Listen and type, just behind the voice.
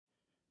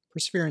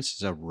Perseverance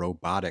is a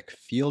robotic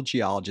field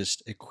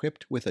geologist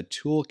equipped with a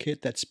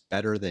toolkit that's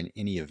better than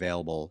any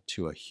available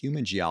to a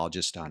human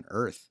geologist on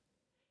Earth.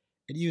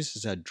 It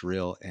uses a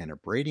drill and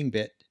abrading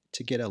bit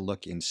to get a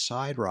look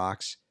inside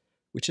rocks,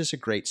 which is a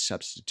great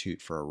substitute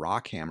for a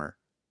rock hammer,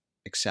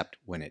 except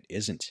when it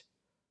isn't.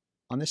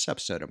 On this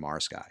episode of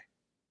Mars Guy,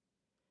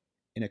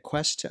 in a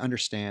quest to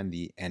understand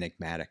the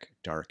enigmatic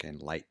dark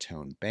and light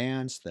tone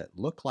bands that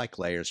look like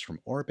layers from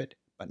orbit,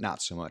 but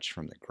not so much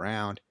from the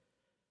ground,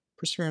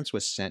 Perseverance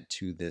was sent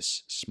to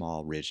this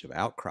small ridge of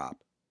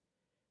outcrop.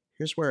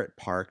 Here's where it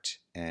parked,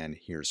 and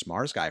here's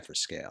Mars Guy for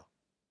scale.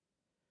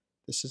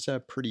 This is a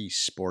pretty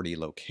sporty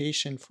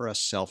location for a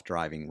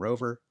self-driving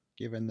rover,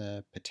 given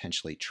the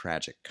potentially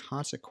tragic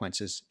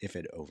consequences if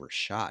it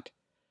overshot.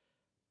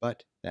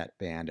 But that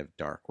band of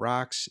dark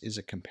rocks is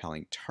a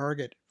compelling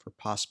target for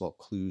possible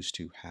clues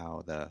to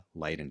how the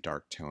light and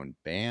dark tone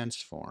bands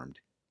formed.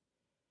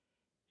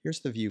 Here's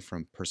the view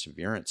from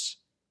Perseverance,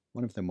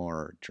 one of the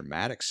more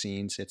dramatic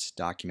scenes. It's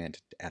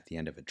documented at the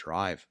end of a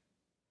drive.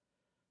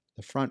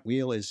 The front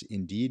wheel is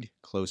indeed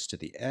close to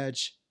the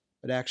edge,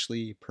 but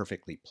actually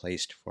perfectly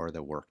placed for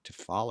the work to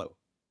follow.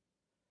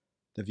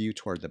 The view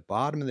toward the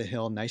bottom of the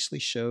hill nicely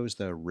shows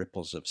the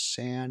ripples of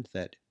sand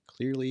that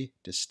clearly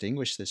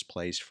distinguish this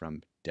place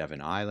from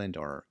Devon Island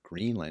or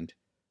Greenland,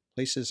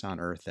 places on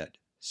Earth that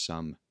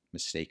some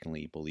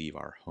mistakenly believe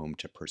are home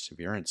to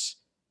Perseverance.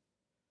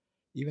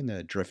 Even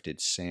the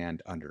drifted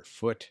sand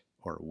underfoot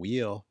or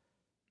wheel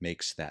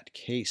makes that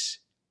case.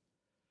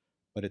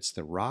 But it's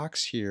the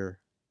rocks here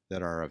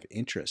that are of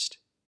interest,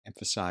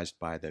 emphasized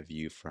by the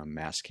view from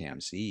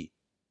Mastcam Z.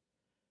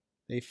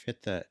 They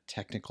fit the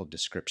technical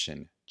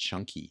description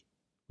chunky,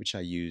 which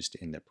I used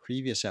in the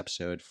previous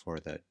episode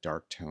for the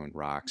dark tone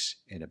rocks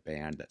in a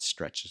band that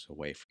stretches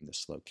away from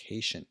this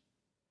location.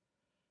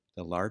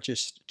 The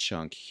largest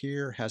chunk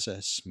here has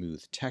a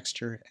smooth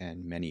texture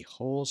and many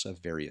holes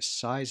of various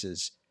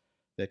sizes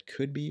that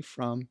could be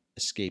from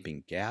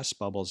escaping gas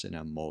bubbles in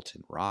a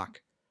molten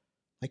rock,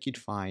 like you'd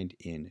find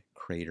in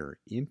crater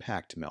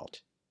impact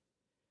melt.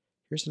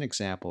 Here's an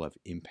example of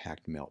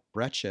impact melt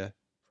breccia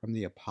from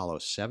the Apollo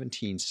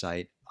 17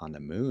 site on the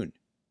Moon.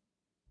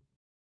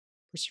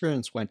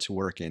 Perseverance went to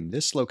work in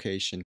this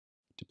location,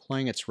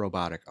 deploying its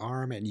robotic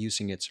arm and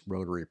using its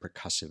rotary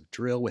percussive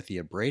drill with the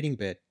abrading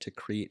bit to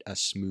create a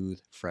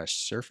smooth, fresh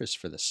surface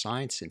for the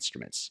science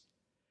instruments.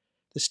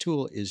 This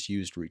tool is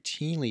used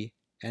routinely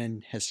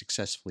and has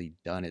successfully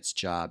done its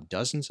job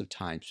dozens of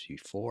times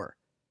before.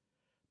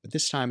 But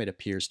this time it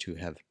appears to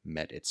have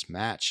met its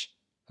match,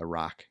 a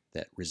rock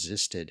that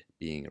resisted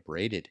being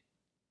abraded.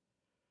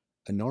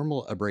 A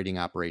normal abrading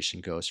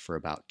operation goes for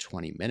about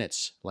 20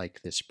 minutes,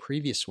 like this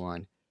previous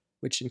one,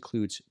 which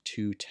includes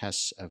 2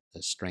 tests of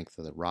the strength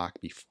of the rock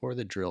before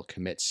the drill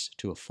commits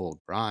to a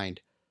full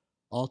grind,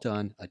 all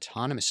done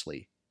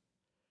autonomously.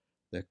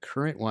 The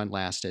current one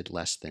lasted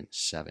less than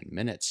 7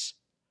 minutes.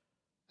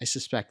 I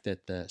suspect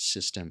that the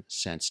system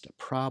sensed a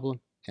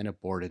problem and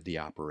aborted the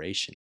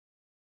operation.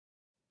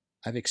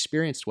 I've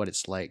experienced what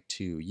it's like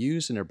to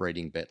use an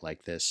abrading bit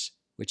like this,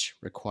 which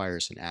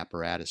requires an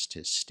apparatus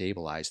to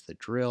stabilize the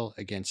drill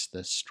against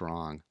the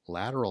strong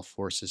lateral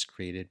forces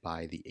created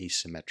by the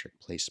asymmetric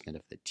placement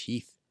of the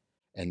teeth,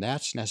 and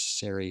that's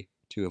necessary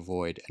to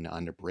avoid an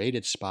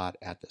unabraded spot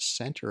at the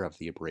center of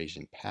the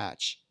abrasion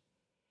patch.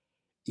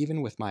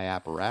 Even with my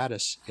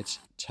apparatus, it's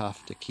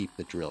tough to keep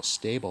the drill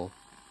stable,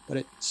 but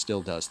it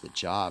still does the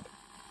job.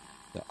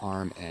 The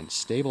arm and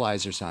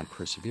stabilizers on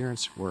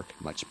Perseverance work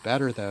much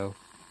better though,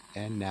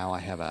 and now I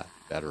have a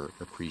better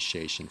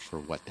appreciation for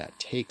what that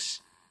takes.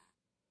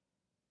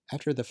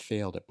 After the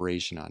failed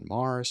abrasion on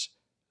Mars,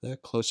 the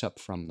close-up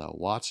from the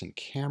Watson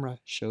camera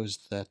shows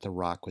that the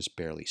rock was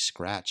barely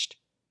scratched.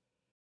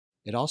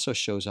 It also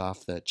shows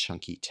off the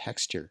chunky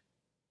texture.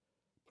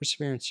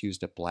 Perseverance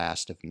used a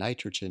blast of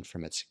nitrogen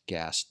from its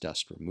gas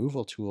dust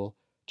removal tool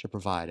to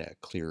provide a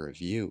clearer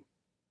view.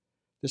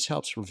 This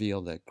helps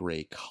reveal the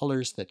gray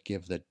colors that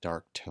give the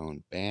dark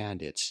tone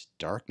band its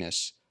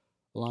darkness,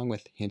 along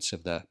with hints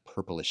of the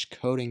purplish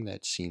coating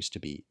that seems to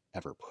be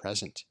ever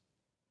present.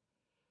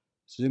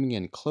 Zooming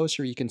in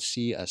closer, you can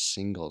see a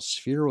single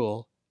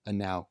spherule, a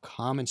now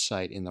common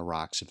sight in the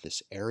rocks of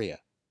this area.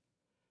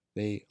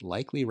 They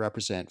likely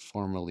represent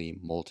formerly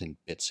molten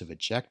bits of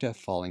ejecta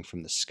falling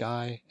from the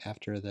sky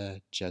after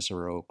the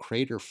Jezero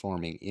crater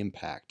forming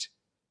impact.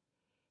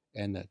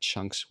 And the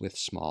chunks with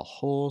small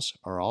holes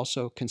are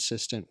also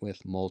consistent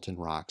with molten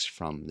rocks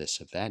from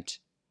this event.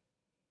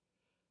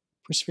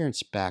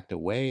 Perseverance backed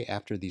away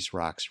after these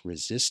rocks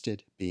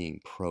resisted being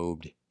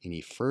probed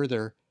any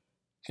further,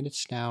 and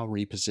it's now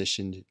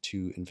repositioned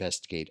to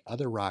investigate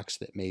other rocks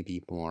that may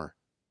be more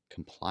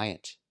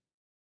compliant.